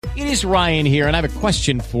It is Ryan here, and I have a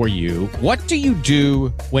question for you. What do you do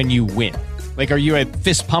when you win? Like, are you a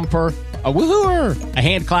fist pumper, a woohooer, a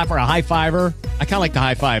hand clapper, a high fiver? I kind of like the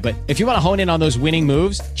high five, but if you want to hone in on those winning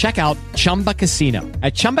moves, check out Chumba Casino.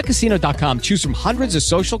 At ChumbaCasino.com, choose from hundreds of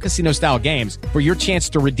social casino-style games for your chance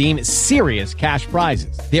to redeem serious cash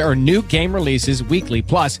prizes. There are new game releases weekly,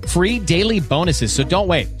 plus free daily bonuses. So don't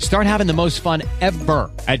wait. Start having the most fun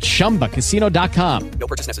ever at ChumbaCasino.com. No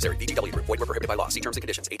purchase necessary. VGW Group. Void where prohibited by law. See terms and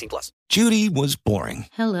conditions. 18+. Judy was boring.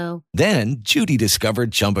 Hello. Then Judy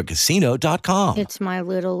discovered ChumbaCasino.com. It's my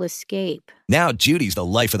little escape. Now Judy's the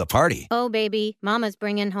life of the party. Oh, baby, mama's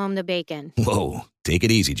bringing home the bacon. Whoa, take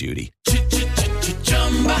it easy, Judy.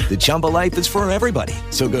 The Chumba life is for everybody.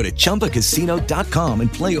 So go to ChumbaCasino.com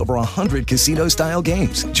and play over 100 casino-style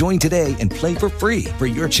games. Join today and play for free for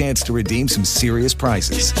your chance to redeem some serious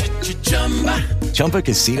prizes.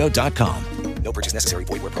 ChumbaCasino.com. No purchase necessary.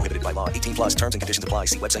 Void where prohibited by law. 18+. Terms and conditions apply.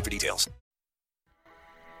 See website for details.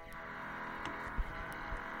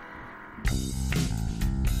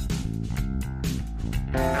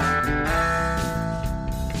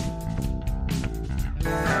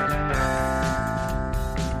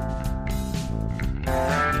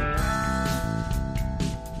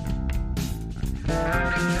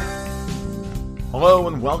 Hello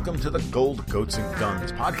and welcome to the Gold, Goats, and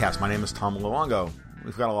Guns podcast. My name is Tom Luongo.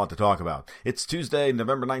 We've got a lot to talk about. It's Tuesday,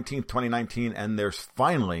 November 19th, 2019, and there's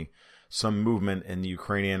finally some movement in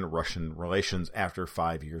Ukrainian-Russian relations after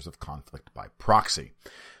 5 years of conflict by proxy.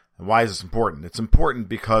 And why is this important? It's important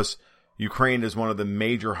because Ukraine is one of the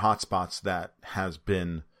major hotspots that has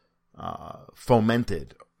been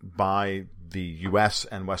fomented by the U.S.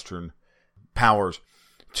 and Western powers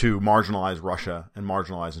to marginalize Russia and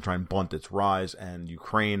try and blunt its rise. And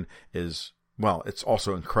Ukraine is, well, it's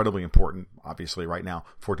also incredibly important, obviously, right now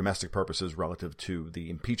for domestic purposes relative to the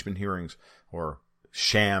impeachment hearings or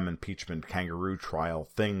sham impeachment kangaroo trial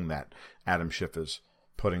thing that Adam Schiff is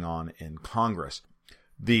putting on in Congress.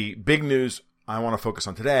 The big news I want to focus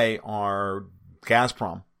on today are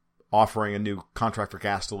Gazprom offering a new contract for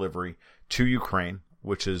gas delivery to Ukraine,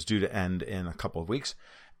 which is due to end in a couple of weeks,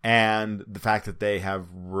 and the fact that they have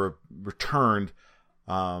returned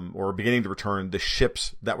or are beginning to return the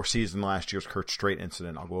ships that were seized in last year's Kerch Strait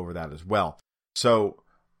incident. I'll go over that as well. So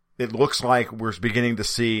it looks like we're beginning to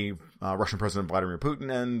see Russian President Vladimir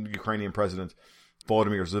Putin and Ukrainian President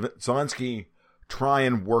Volodymyr Zelensky try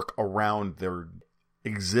and work around their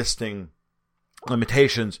existing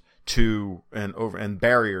limitations and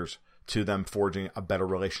barriers to them forging a better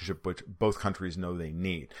relationship, which both countries know they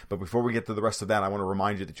need. But before we get to the rest of that, I want to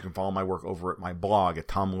remind you that you can follow my work over at my blog at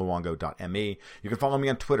tomluongo.me. You can follow me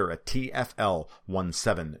on Twitter at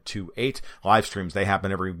TFL1728. Live streams, they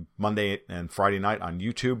happen every Monday and Friday night on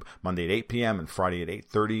YouTube, Monday at 8 p.m. and Friday at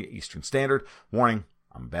 8:30 Eastern Standard. Warning,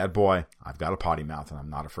 I'm a bad boy. I've got a potty mouth, and I'm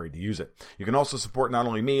not afraid to use it. You can also support not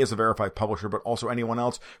only me as a verified publisher, but also anyone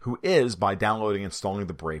else who is by downloading and installing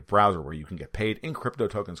the Brave browser, where you can get paid in crypto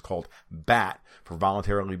tokens called BAT for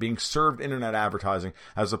voluntarily being served internet advertising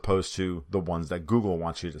as opposed to the ones that Google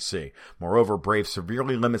wants you to see. Moreover, Brave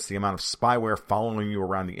severely limits the amount of spyware following you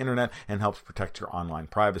around the internet and helps protect your online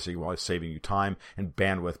privacy while saving you time and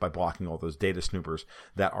bandwidth by blocking all those data snoopers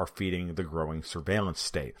that are feeding the growing surveillance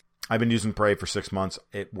state. I've been using Brave for 6 months.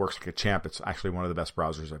 It works like a champ. It's actually one of the best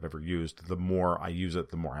browsers I've ever used. The more I use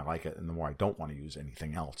it, the more I like it, and the more I don't want to use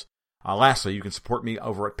anything else. Lastly, you can support me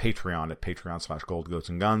over at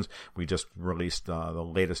patreon.com/goldgoatsandguns. We just released the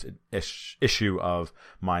latest issue of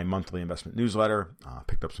my monthly investment newsletter.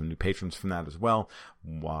 Picked up some new patrons from that as well.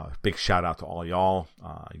 Big shout out to all y'all.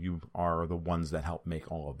 You are the ones that help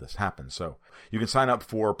make all of this happen. So you can sign up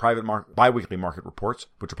for bi-weekly market reports,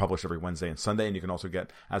 which are published every Wednesday and Sunday. And you can also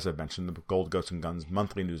get, as I've mentioned, the Gold, Goats, and Guns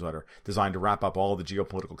monthly newsletter designed to wrap up all of the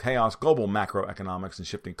geopolitical chaos, global macroeconomics, and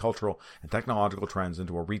shifting cultural and technological trends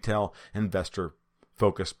into a retail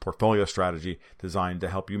investor-focused portfolio strategy designed to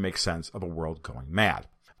help you make sense of a world going mad.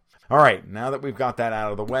 All right, now that we've got that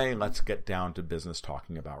out of the way, let's get down to business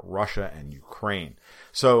talking about Russia and Ukraine.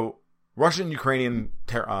 So Russian and Ukrainian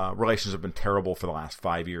relations have been terrible for the last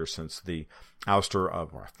 5 years since the ouster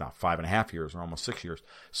of, or not 5.5 years, or almost 6 years,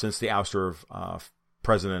 since the ouster of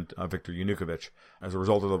President Viktor Yanukovych as a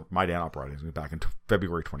result of the Maidan uprising back in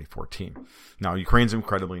February 2014. Now, Ukraine's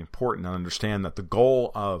incredibly important, and understand that the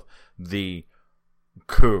goal of the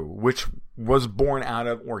coup, which was born out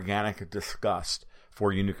of organic disgust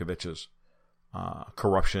for Yanukovych's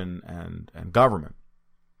corruption and government,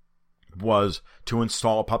 was to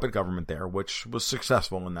install a puppet government there, which was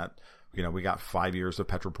successful in that, we got 5 years of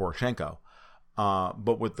Petro Poroshenko.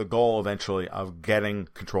 but with the goal eventually of getting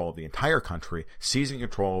control of the entire country, seizing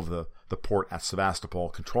control of the port at Sevastopol,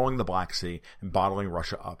 controlling the Black Sea, and bottling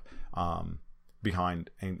Russia up behind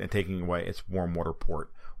and taking away its warm water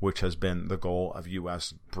port, which has been the goal of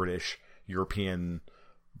U.S., British, European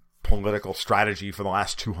political strategy for the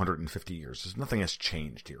last 250 years. Nothing has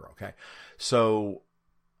changed here, okay? So,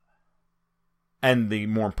 and the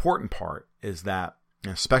more important part is that,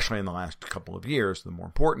 especially in the last couple of years, the more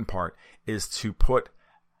important part is to put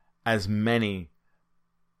as many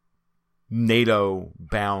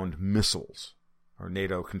NATO-bound missiles or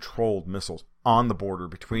NATO-controlled missiles on the border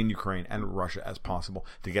between Ukraine and Russia as possible,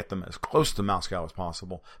 to get them as close to Moscow as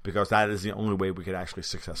possible, because that is the only way we could actually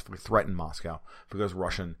successfully threaten Moscow, because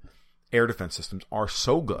Russian air defense systems are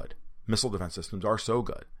so good, missile defense systems are so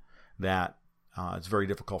good, that it's very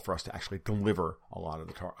difficult for us to actually deliver a lot of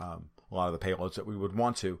the payloads that we would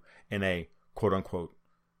want to in a quote-unquote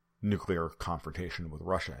nuclear confrontation with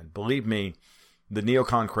Russia. And believe me, the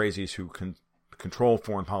neocon crazies who can control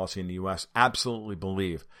foreign policy in the U.S. absolutely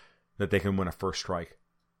believe that they can win a first strike,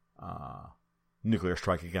 nuclear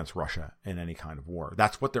strike against Russia in any kind of war.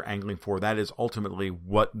 That's what they're angling for. That is ultimately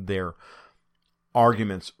what their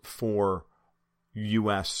arguments for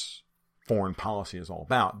U.S. foreign policy is all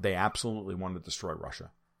about. They absolutely want to destroy Russia.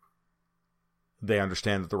 They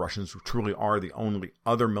understand that the Russians truly are the only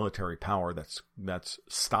other military power that's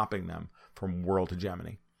stopping them from world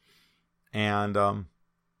hegemony. And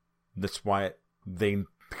that's why they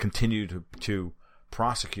continue to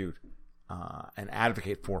prosecute and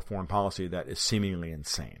advocate for foreign policy that is seemingly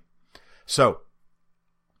insane. So,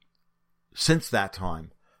 since that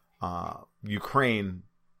time, Ukraine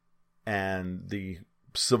and the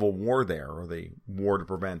civil war there, or the war to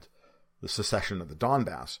prevent the secession of the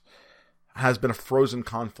Donbass, has been a frozen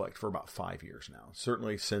conflict for about 5 years now.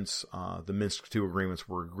 Certainly since the Minsk II agreements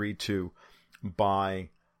were agreed to by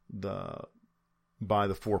the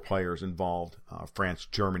four players involved, France,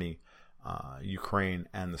 Germany, Ukraine,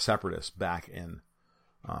 and the separatists back in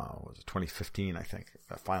 2015, I think,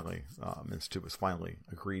 that finally Minsk II was finally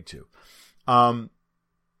agreed to.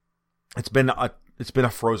 It's been a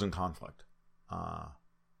frozen conflict.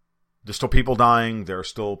 There's still people dying. There are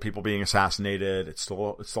still people being assassinated. It's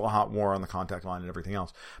still a hot war on the contact line and everything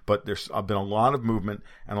else. But there's been a lot of movement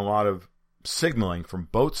and a lot of signaling from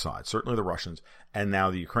both sides, certainly the Russians and now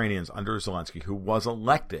the Ukrainians under Zelensky, who was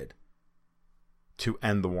elected to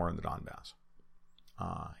end the war in the Donbass.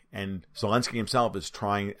 And Zelensky himself is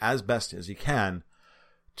trying as best as he can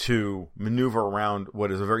to maneuver around what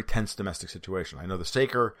is a very tense domestic situation. I know the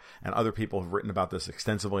Saker and other people have written about this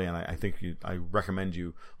extensively, and I think I recommend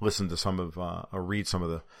you listen to some of or read some of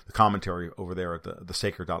the commentary over there at the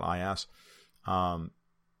Saker.is,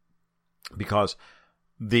 because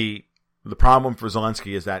the problem for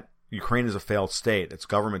Zelensky is that Ukraine is a failed state. Its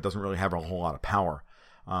government doesn't really have a whole lot of power.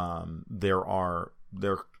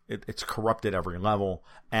 It's corrupt at every level,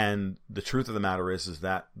 and the truth of the matter is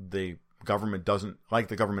that the government doesn't, like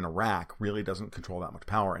the government in Iraq, really doesn't control that much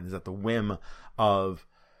power, and is at the whim of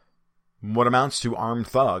what amounts to armed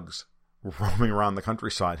thugs roaming around the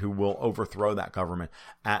countryside who will overthrow that government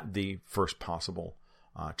at the first possible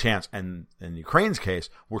chance. And in Ukraine's case,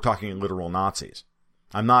 we're talking literal Nazis.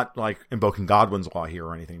 I'm not like invoking Godwin's law here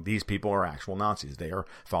or anything. These people are actual Nazis. They are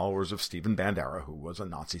followers of Stephen Bandera, who was a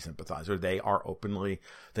Nazi sympathizer. They are openly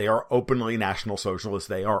National Socialists.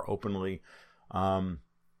 They are openly,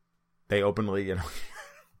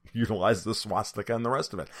 utilize the swastika and the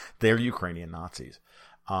rest of it. They're Ukrainian Nazis.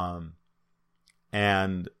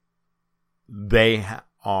 And they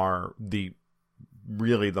are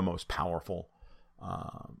really the most powerful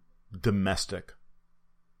domestic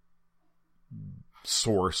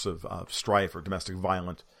source of strife or domestic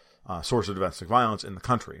violence, source of domestic violence in the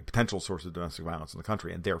country, potential source of domestic violence in the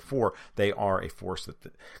country. And therefore, they are a force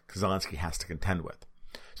that Zelensky has to contend with.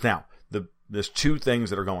 So now, there's two things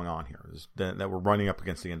that are going on here that we're running up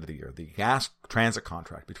against the end of the year. The gas transit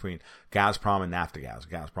contract between Gazprom and Naftogaz.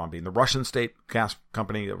 Gazprom being the Russian state gas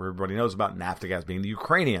company that everybody knows about, Naftogaz being the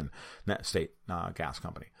Ukrainian state gas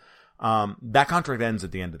company. That contract ends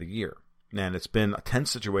at the end of the year. And it's been a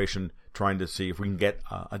tense situation trying to see if we can get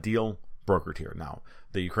a deal brokered here. Now,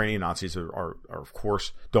 the Ukrainian Nazis are of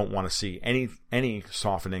course, don't want to see any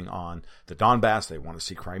softening on the Donbass. They want to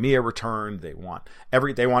see Crimea returned. They want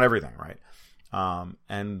everything, right?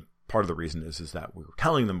 And part of the reason is that we were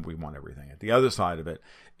telling them we want everything. And the other side of it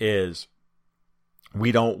is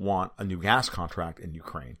we don't want a new gas contract in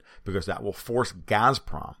Ukraine, because that will force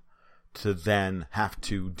Gazprom to then have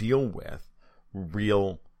to deal with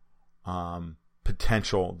real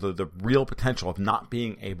potential, the real potential of not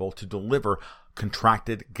being able to deliver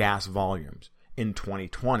contracted gas volumes in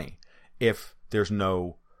 2020 if there's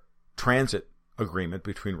no transit agreement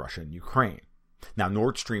between Russia and Ukraine. Now,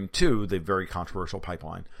 Nord Stream 2, the very controversial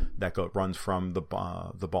pipeline that runs from the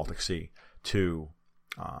Baltic Sea to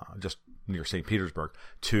just near St. Petersburg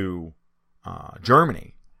to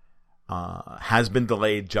Germany, has been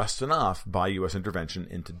delayed just enough by U.S. intervention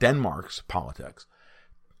into Denmark's politics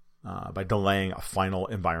by delaying a final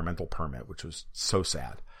environmental permit, which was so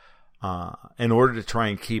sad, in order to try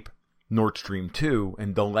and keep Nord Stream 2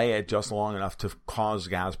 and delay it just long enough to cause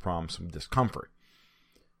Gazprom some discomfort.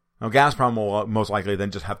 Now, Gazprom will most likely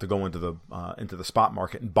then just have to go into the spot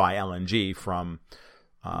market and buy LNG from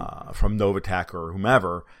Novatek or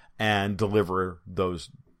whomever and deliver those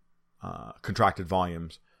contracted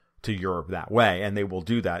volumes to Europe that way. And they will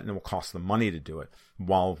do that, and it will cost them money to do it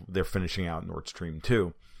while they're finishing out Nord Stream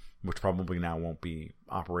 2, which probably now won't be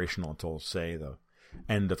operational until, say, the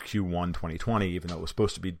end of Q1 2020, even though it was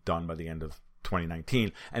supposed to be done by the end of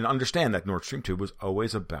 2019. And understand that Nord Stream 2 was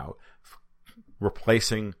always about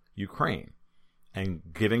replacing Ukraine and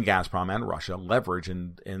giving Gazprom and Russia leverage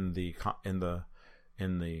in the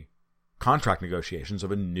contract negotiations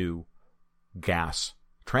of a new gas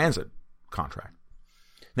transit contract.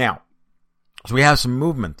 Now, so we have some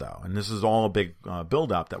movement, though, and this is all a big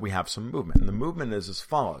build-up that we have some movement. And the movement is as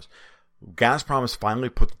follows. Gazprom has finally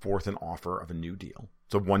put forth an offer of a new deal.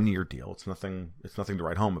 It's a 1-year deal. It's nothing to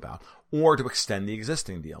write home about. Or to extend the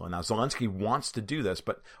existing deal. And now Zelensky wants to do this,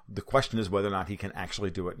 but the question is whether or not he can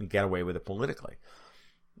actually do it and get away with it politically.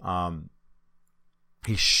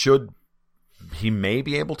 He may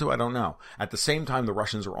be able to, I don't know. At the same time, the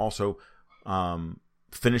Russians are also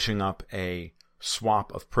finishing up a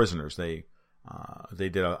swap of prisoners. They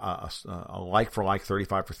did a like-for-like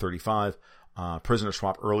 35 for 35 prisoner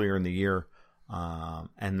swap earlier in the year.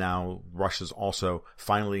 And now Russia's also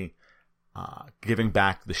finally giving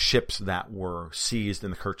back the ships that were seized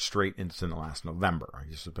in the Kerch Strait in the last November. I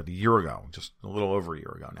guess about a year ago, just a little over a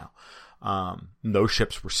year ago now. Those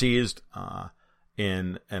ships were seized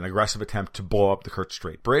in an aggressive attempt to blow up the Kerch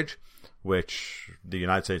Strait Bridge, which the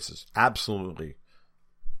United States is absolutely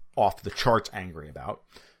off the charts angry about.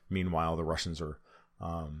 Meanwhile, the Russians are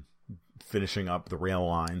finishing up the rail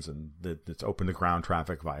lines, and it's open to ground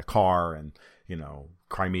traffic via car, and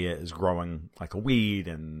Crimea is growing like a weed,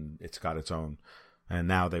 and it's got its own. And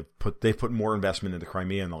now they've put more investment into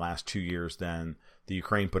Crimea in the last 2 years than the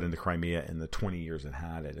Ukraine put into Crimea in the 20 years it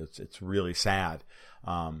had it. It's really sad.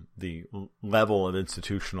 The level of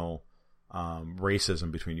institutional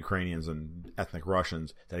racism between Ukrainians and ethnic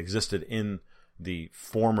Russians that existed in the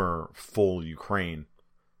former full Ukraine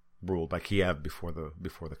ruled by Kiev before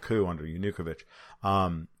the coup under Yanukovych,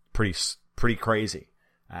 pretty crazy.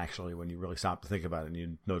 Actually, when you really stop to think about it, and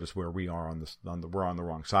you notice where we are we're on the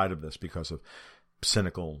wrong side of this because of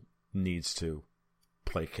cynical needs to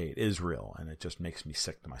placate Israel, and it just makes me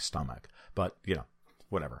sick to my stomach. But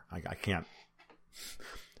whatever. I can't.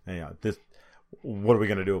 What are we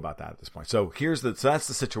going to do about that at this point? So that's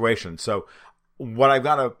the situation. So what I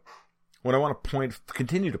want to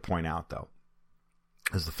continue to point out though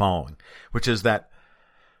is the following, which is that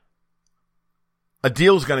a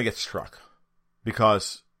deal is going to get struck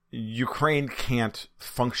because Ukraine can't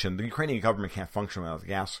function. The Ukrainian government can't function without the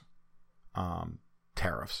gas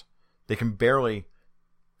tariffs. They can barely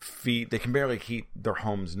heat their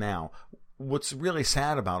homes now. What's really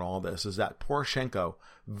sad about all this is that Poroshenko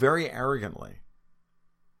very arrogantly,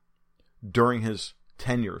 during his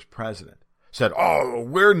tenure as president, said, "Oh,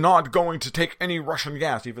 we're not going to take any Russian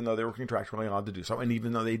gas," even though they were contractually allowed to do so, and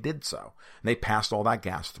even though they did so. And they passed all that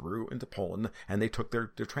gas through into Poland, and they took their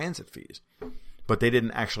transit fees. But they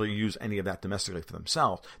didn't actually use any of that domestically for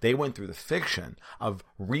themselves. They went through the fiction of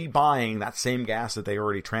rebuying that same gas that they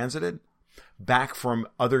already transited back from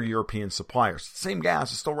other European suppliers. Same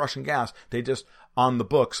gas, it's still Russian gas. They just, on the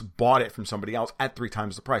books, bought it from somebody else at 3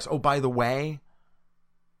 times the price. Oh, by the way,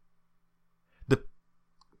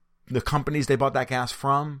 the companies they bought that gas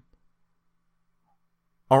from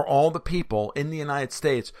are all the people in the United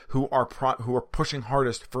States who are pushing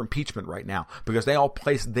hardest for impeachment right now, because they all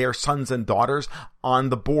placed their sons and daughters on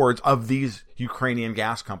the boards of these Ukrainian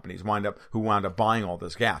gas companies who wound up buying all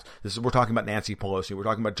this gas. We're talking about Nancy Pelosi, we're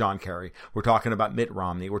talking about John Kerry, we're talking about Mitt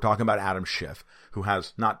Romney, we're talking about Adam Schiff, who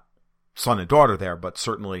has not son and daughter there, but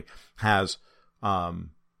certainly has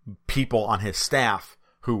people on his staff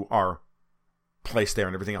who are placed there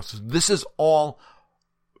and everything else. So this is all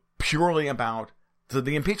purely about,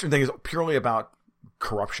 the impeachment thing is purely about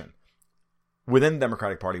corruption within the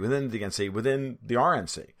Democratic Party, within the DNC, within the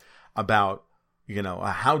RNC, about,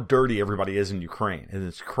 how dirty everybody is in Ukraine. And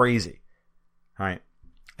it's crazy. Right?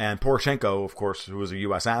 And Poroshenko, of course, who was a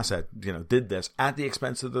U.S. asset, did this at the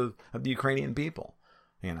expense of the Ukrainian people.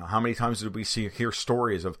 How many times did we hear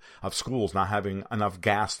stories of schools not having enough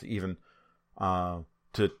gas to even to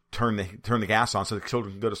turn the gas on so the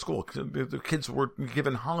children can go to school? The kids were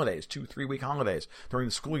given holidays, 2-3 week holidays during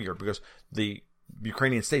the school year because the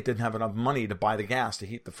Ukrainian state didn't have enough money to buy the gas to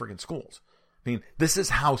heat the friggin' schools. I mean, this is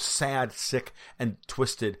how sad, sick, and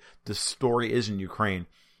twisted the story is in Ukraine,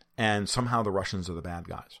 and somehow the Russians are the bad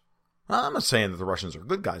guys. Well, I'm not saying that the Russians are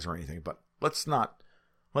good guys or anything, but let's not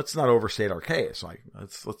overstate our case. Like,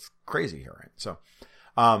 let's crazy here, right? So,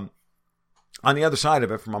 on the other side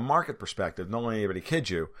of it, from a market perspective, don't let anybody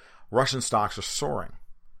kid you, Russian stocks are soaring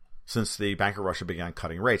since the Bank of Russia began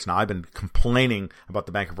cutting rates. Now, I've been complaining about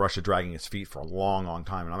the Bank of Russia dragging its feet for a long, long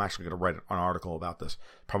time, and I'm actually going to write an article about this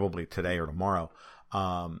probably today or tomorrow,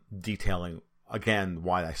 detailing, again,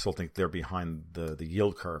 why I still think they're behind the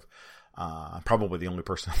yield curve. I'm probably the only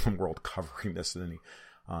person in the world covering this in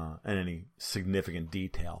any significant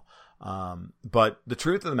detail. But the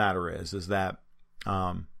truth of the matter is that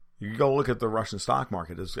you go look at the Russian stock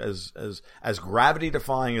market, as gravity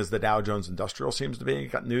defying as the Dow Jones Industrial seems to be. I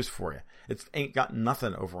got news for you. It ain't got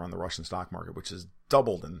nothing over on the Russian stock market, which has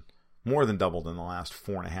more than doubled in the last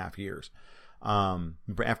 4.5 years.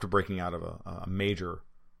 After breaking out of a major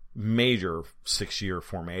 6-year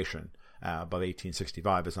formation above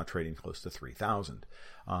 1865, it's not trading close to 3,000,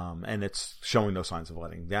 and it's showing no signs of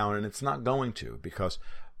letting down, and it's not going to, because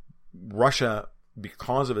Russia,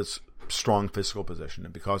 because of its strong fiscal position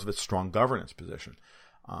and because of its strong governance position,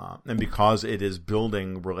 and because it is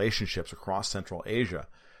building relationships across Central Asia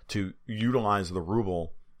to utilize the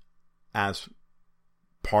ruble as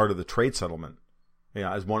part of the trade settlement,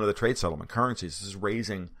 as one of the trade settlement currencies. This is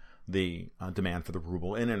raising the demand for the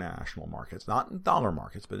ruble in international markets, not in dollar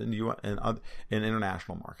markets, but in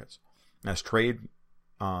international markets, as trade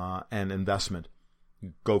and investment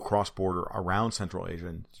go cross-border around Central Asia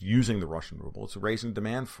and using the Russian ruble. It's raising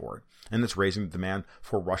demand for it, and it's raising demand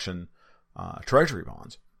for Russian treasury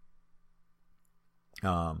bonds,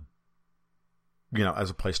 as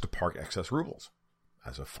a place to park excess rubles,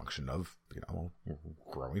 as a function of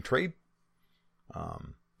growing trade.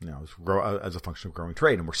 As a function of growing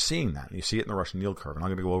trade, and we're seeing that. And you see it in the Russian yield curve, and I'm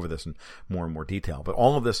going to go over this in more and more detail. But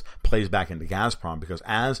all of this plays back into Gazprom, because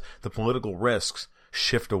as the political risks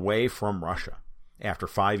shift away from Russia after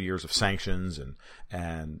 5 years of sanctions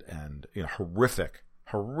and horrific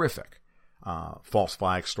false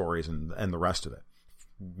flag stories and the rest of it,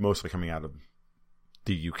 mostly coming out of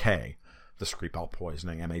the UK, the Skripal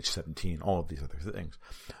poisoning, MH17, all of these other things,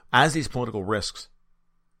 as these political risks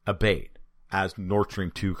abate, as Nord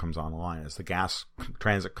Stream 2 comes online, as the gas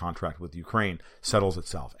transit contract with Ukraine settles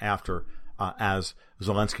itself, as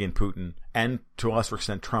Zelensky and Putin, and to a lesser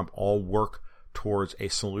extent Trump, all work towards a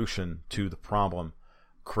solution to the problem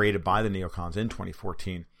created by the neocons in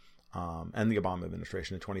 2014, and the Obama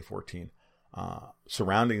administration in 2014,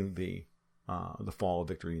 surrounding the fall of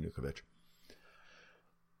Viktor Yanukovych.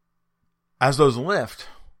 As those lift,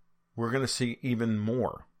 we're going to see even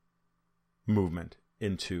more movement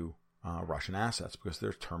into Russian assets, because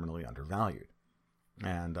they're terminally undervalued.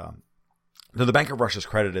 And to the Bank of Russia's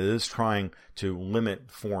credit, it is trying to limit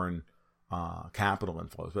foreign capital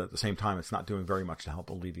inflows, but at the same time, it's not doing very much to help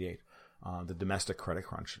alleviate the domestic credit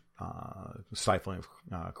crunch, stifling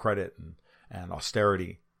of credit and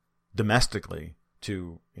austerity domestically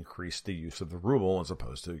to increase the use of the ruble as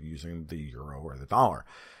opposed to using the euro or the dollar.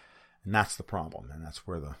 And that's the problem, and that's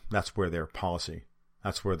where their policy.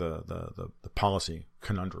 That's where the policy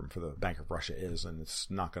conundrum for the Bank of Russia is, and it's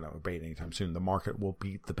not going to abate anytime soon. The market will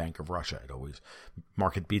beat the Bank of Russia.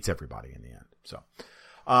 Market beats everybody in the end. So,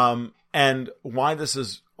 and why this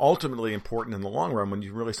is ultimately important in the long run, when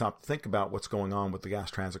you really stop to think about what's going on with the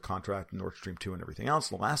gas transit contract, Nord Stream 2 and everything else,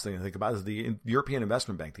 the last thing to think about is the European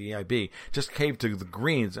Investment Bank, the EIB, just caved to the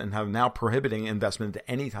Greens and have now prohibiting investment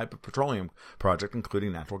into any type of petroleum project,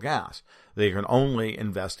 including natural gas. They can only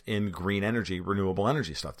invest in green energy, renewable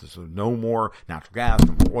energy stuff. There's no more natural gas,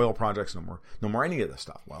 no more oil projects, no more any of this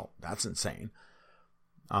stuff. Well, that's insane.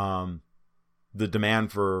 The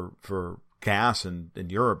demand for gas in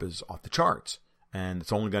Europe is off the charts, and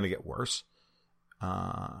it's only going to get worse.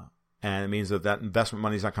 And it means that investment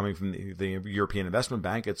money is not coming from the European Investment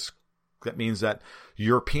Bank. That means that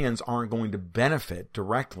Europeans aren't going to benefit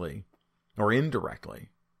directly or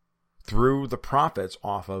indirectly through the profits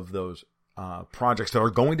off of those projects that are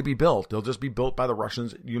going to be built. They'll just be built by the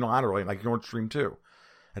Russians unilaterally, like Nord Stream 2.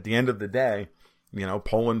 At the end of the day,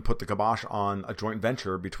 Poland put the kibosh on a joint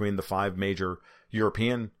venture between the 5 major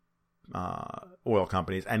European oil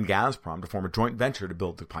companies and Gazprom to form a joint venture to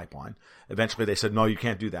build the pipeline. Eventually they said, no, you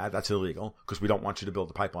can't do that. That's illegal because we don't want you to build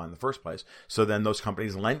the pipeline in the first place. So then those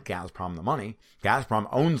companies lent Gazprom the money. Gazprom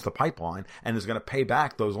owns the pipeline and is going to pay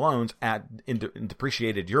back those loans in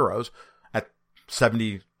depreciated euros at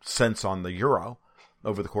 70 cents on the euro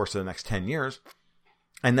over the course of the next 10 years.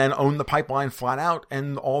 And then own the pipeline flat out,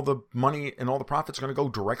 and all the money and all the profits are going to go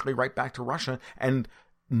directly right back to Russia, and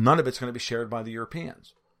none of it's going to be shared by the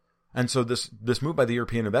Europeans. And so this move by the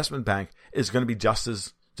European Investment Bank is going to be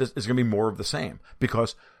is going to be more of the same,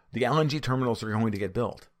 because the LNG terminals are going to get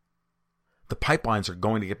built. The pipelines are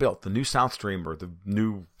going to get built. The new South Stream or the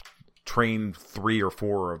new train 3 or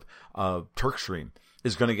 4 of Turk Stream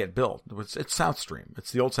is going to get built. It's South Stream.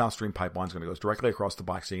 It's the old South Stream pipeline. It's going to go directly across the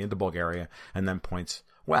Black Sea into Bulgaria and then points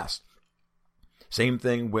west. Same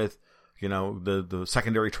thing with, the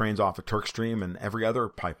secondary trains off of Turk Stream and every other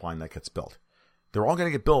pipeline that gets built. They're all going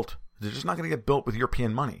to get built. They're just not going to get built with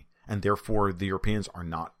European money. And therefore, the Europeans are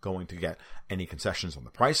not going to get any concessions on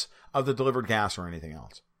the price of the delivered gas or anything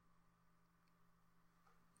else.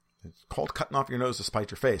 It's called cutting off your nose to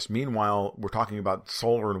spite your face. Meanwhile, we're talking about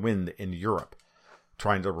solar and wind in Europe,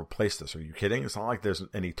 trying to replace this. Are you kidding? It's not like there's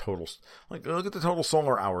any total, look at the total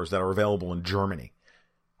solar hours that are available in Germany.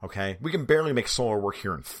 Okay. We can barely make solar work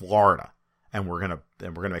here in Florida, and we're going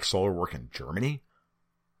to make solar work in Germany.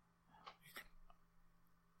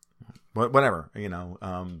 Whatever,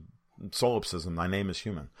 solipsism, thy name is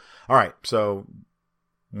human. All right. So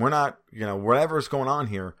we're not, whatever's going on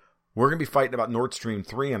here, we're going to be fighting about Nord Stream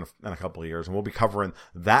 3 in a couple of years, and we'll be covering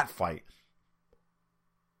that fight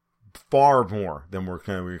far more than we're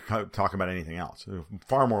going to be talking about anything else.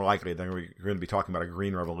 Far more likely than we're going to be talking about a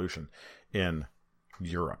green revolution in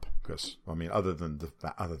Europe, because other than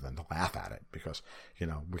to laugh at it, because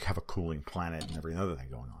we have a cooling planet and every other thing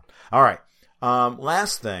going on. All right,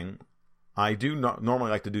 last thing, I do normally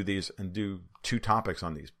like to do these and do 2 topics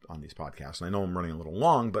on these podcasts, and I know I'm running a little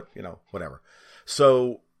long, but whatever.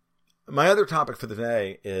 So my other topic for the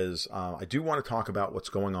day is I do want to talk about what's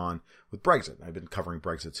going on with Brexit. I've been covering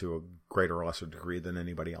Brexit to a greater or lesser degree than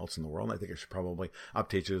anybody else in the world. I think I should probably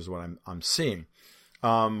update you as what I'm seeing.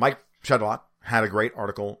 Mike Shedlock had a great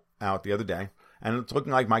article out the other day, and it's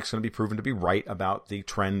looking like Mike's going to be proven to be right about the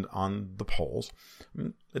trend on the polls.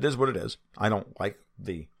 It is what it is. I don't like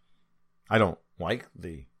the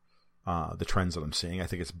trends that I'm seeing. I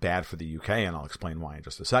think it's bad for the UK, and I'll explain why in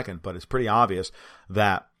just a second. But it's pretty obvious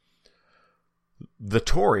that the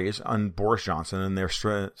Tories and Boris Johnson and their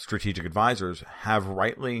strategic advisors have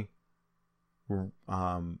rightly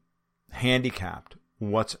handicapped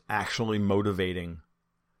what's actually motivating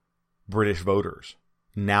British voters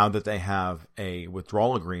now that they have a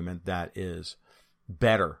withdrawal agreement that is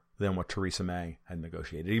better than what Theresa May had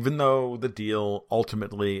negotiated, even though the deal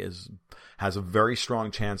ultimately has a very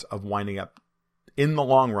strong chance of winding up in the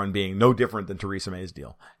long run being no different than Theresa May's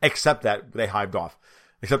deal, except that they hived off.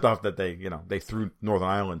 Except that they threw Northern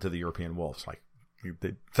Ireland to the European wolves.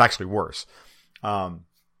 It's actually worse.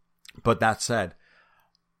 But that said,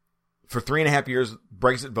 for 3.5 years,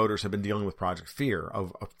 Brexit voters have been dealing with Project Fear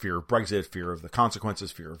of Brexit, fear of the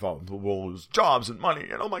consequences, fear of we'll lose jobs and money,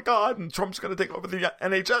 and oh my God, and Trump's going to take over the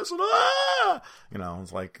NHS, and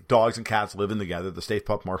it's like dogs and cats living together. The Stay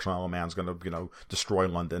Puft Marshmallow Man's going to destroy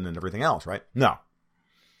London and everything else, right? No.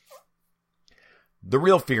 The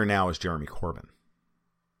real fear now is Jeremy Corbyn.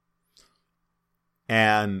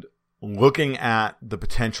 And looking at the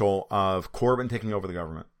potential of Corbyn taking over the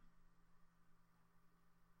government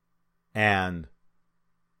and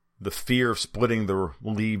the fear of splitting the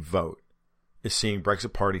Leave vote is seeing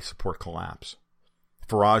Brexit Party support collapse.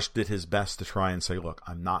 Farage did his best to try and say, look,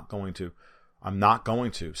 I'm not going to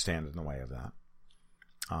stand in the way of that.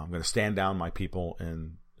 I'm going to stand down my people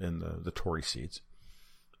in the Tory seats.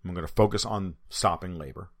 I'm going to focus on stopping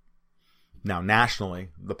Labour. Now, nationally,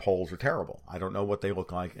 the polls are terrible. I don't know what they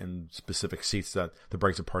look like in specific seats that the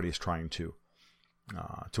Brexit Party is trying to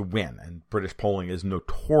win. And British polling is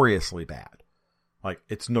notoriously bad.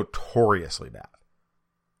 It's notoriously bad.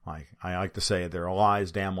 I like to say there are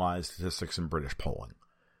lies, damn lies, statistics in British polling.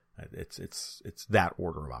 It's that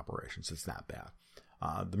order of operations. It's that bad.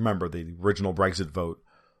 Remember, the original Brexit vote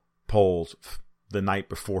polls the night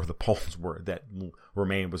before the polls were that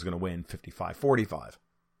Remain was going to win 55-45.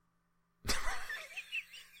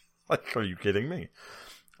 Are you kidding me?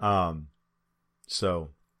 But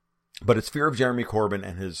it's fear of Jeremy Corbyn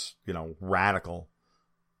and his, radical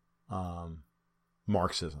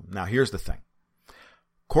Marxism. Now, here's the thing.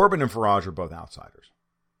 Corbyn and Farage are both outsiders.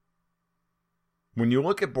 When you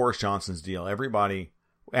look at Boris Johnson's deal, everybody,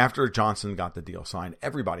 after Johnson got the deal signed,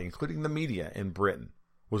 everybody, including the media in Britain,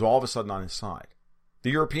 was all of a sudden on his side. The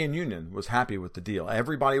European Union was happy with the deal.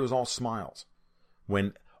 Everybody was all smiles.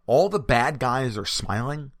 When all the bad guys are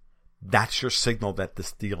smiling, that's your signal that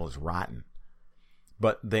this deal is rotten.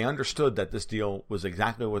 But they understood that this deal was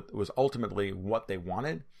exactly what was ultimately what they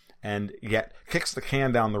wanted, and yet kicks the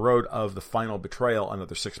can down the road of the final betrayal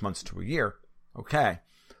another 6 months to a year. Okay.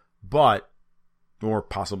 But, or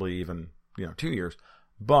possibly even, 2 years.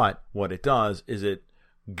 But what it does is it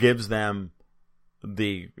gives them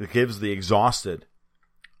the exhausted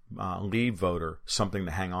Leave voter something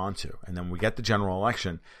to hang on to. And then we get the general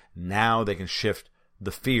election. Now they can shift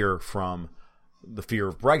the fear from the fear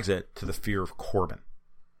of Brexit to the fear of Corbyn.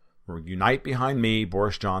 We'll unite behind me,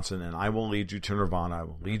 Boris Johnson, and I will lead you to Nirvana. I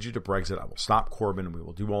will lead you to Brexit. I will stop Corbyn, and we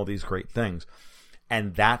will do all these great things.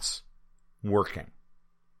 And that's working.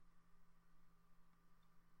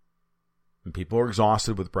 And people are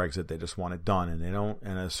exhausted with Brexit. They just want it done. And they don't,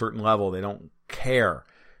 and at a certain level, they don't care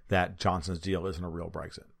that Johnson's deal isn't a real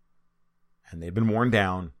Brexit. And they've been worn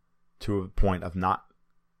down to a point of not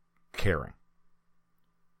caring.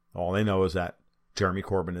 All they know is that Jeremy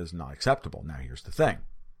Corbyn is not acceptable. Now, here's the thing.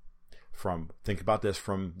 Think about this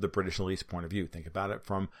from the British elite's point of view. Think about it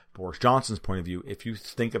from Boris Johnson's point of view. If you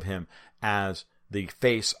think of him as the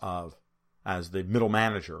face of, as the middle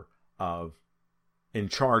manager of, in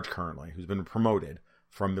charge currently, who's been promoted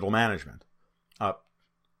from middle management up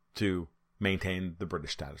to maintain the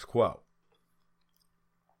British status quo.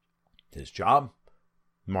 His job,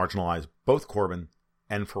 marginalize both Corbyn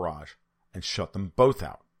and Farage and shut them both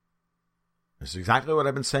out. This is exactly what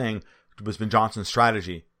I've been saying has been Johnson's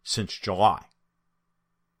strategy since July.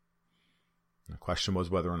 The question was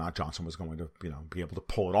whether or not Johnson was going to, be able to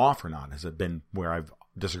pull it off or not. Has it been where I've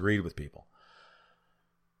disagreed with people?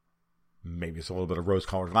 Maybe it's a little bit of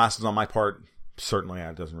rose-colored glasses on my part. Certainly,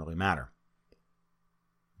 it doesn't really matter.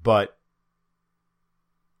 But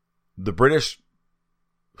the British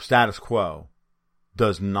status quo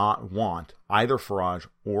does not want either Farage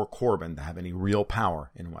or Corbyn to have any real power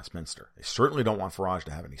in Westminster. They certainly don't want Farage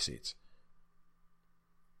to have any seats.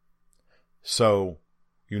 So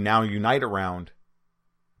you now unite around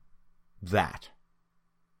that,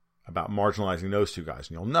 about marginalizing those two guys.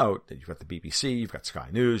 And you'll note that you've got the BBC, you've got Sky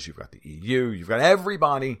News, you've got the EU, you've got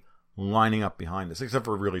everybody lining up behind this, except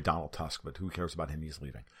for really Donald Tusk, but who cares about him? He's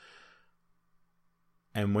leaving.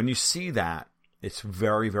 And when you see that, it's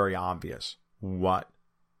very, very obvious what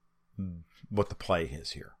the play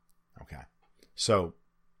is here. Okay. So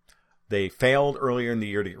they failed earlier in the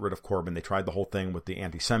year to get rid of Corbyn. They tried the whole thing with the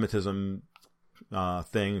anti-Semitism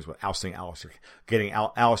things, with ousting Alistair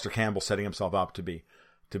Campbell, setting himself up to be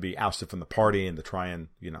ousted from the party and to try and,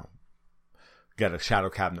 get a shadow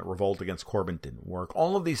cabinet revolt against Corbyn. Didn't work.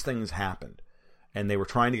 All of these things happened. And they were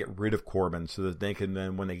trying to get rid of Corbyn so that they can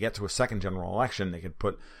then, when they get to a second general election, they could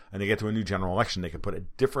put a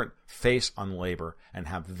different face on Labour and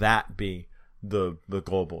have that be the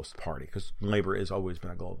globalist party, because Labour has always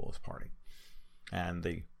been a globalist party. And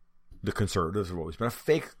the Conservatives have always been a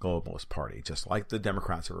fake globalist party, just like the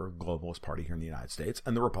Democrats are a globalist party here in the United States,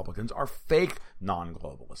 and the Republicans are fake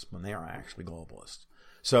non-globalists when they are actually globalists.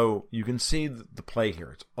 So you can see the play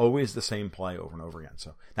here. It's always the same play over and over again.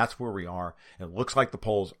 So that's where we are. It looks like the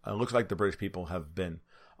British people have been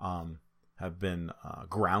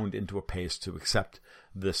ground into a pace to accept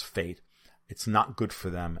this fate. It's not good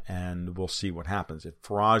for them, and we'll see what happens. If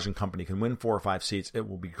Farage and company can win 4 or 5 seats, it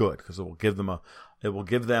will be good, because it will give them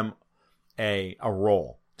a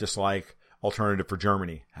role, just like Alternative for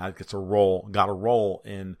Germany got a role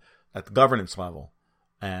at the governance level.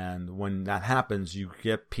 And when that happens, you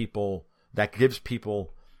get people, it gives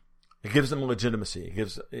them legitimacy.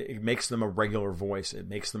 It makes them a regular voice. It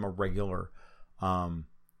makes them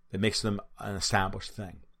it makes them an established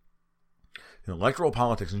thing. In electoral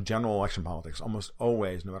politics and general election politics, almost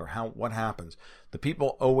always, no matter what happens, the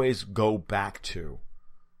people always go back to,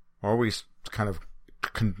 or always kind of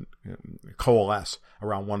coalesce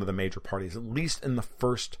around one of the major parties, at least in the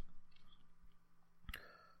first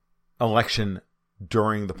election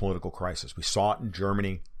during the political crisis. We saw it in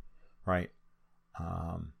Germany, right?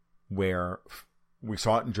 Where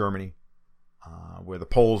the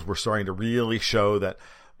polls were starting to really show that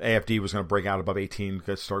AfD was going to break out above 18,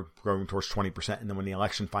 start growing towards 20%. And then when the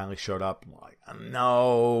election finally showed up, like,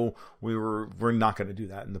 no, we're not going to do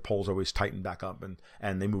that. And the polls always tighten back up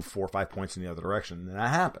and they move 4 or 5 points in the other direction. And that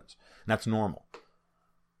happens. And that's normal.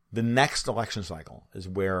 The next election cycle is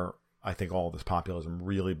where I think all this populism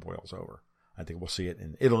really boils over. I think we'll see it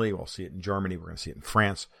in Italy. We'll see it in Germany. We're going to see it in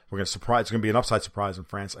France. It's going to be an upside surprise in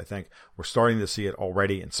France. I think we're starting to see it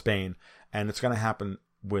already in Spain, and it's going to happen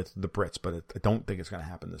with the Brits, but I don't think it's going to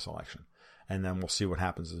happen this election. And then we'll see what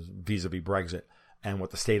happens vis-a-vis Brexit and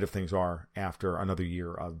what the state of things are after another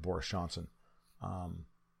year of Boris Johnson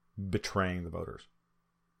betraying the voters,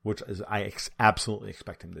 which is I absolutely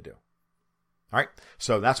expect him to do. All right,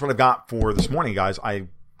 so that's what I've got for this morning, guys.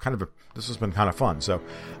 This has been kind of fun. So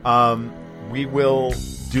we will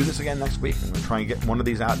do this again next week. I'm going to try and get one of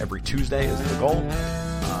these out every Tuesday is the goal,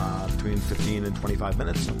 between 15 and 25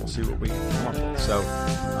 minutes, and we'll see what we can come up with. So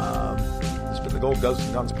this has been the Gold Guns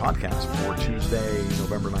and Guns podcast for Tuesday,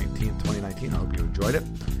 November 19th, 2019. I hope you enjoyed it.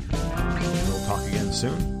 We'll talk again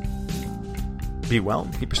soon. Be well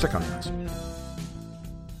and keep your stick on the ice.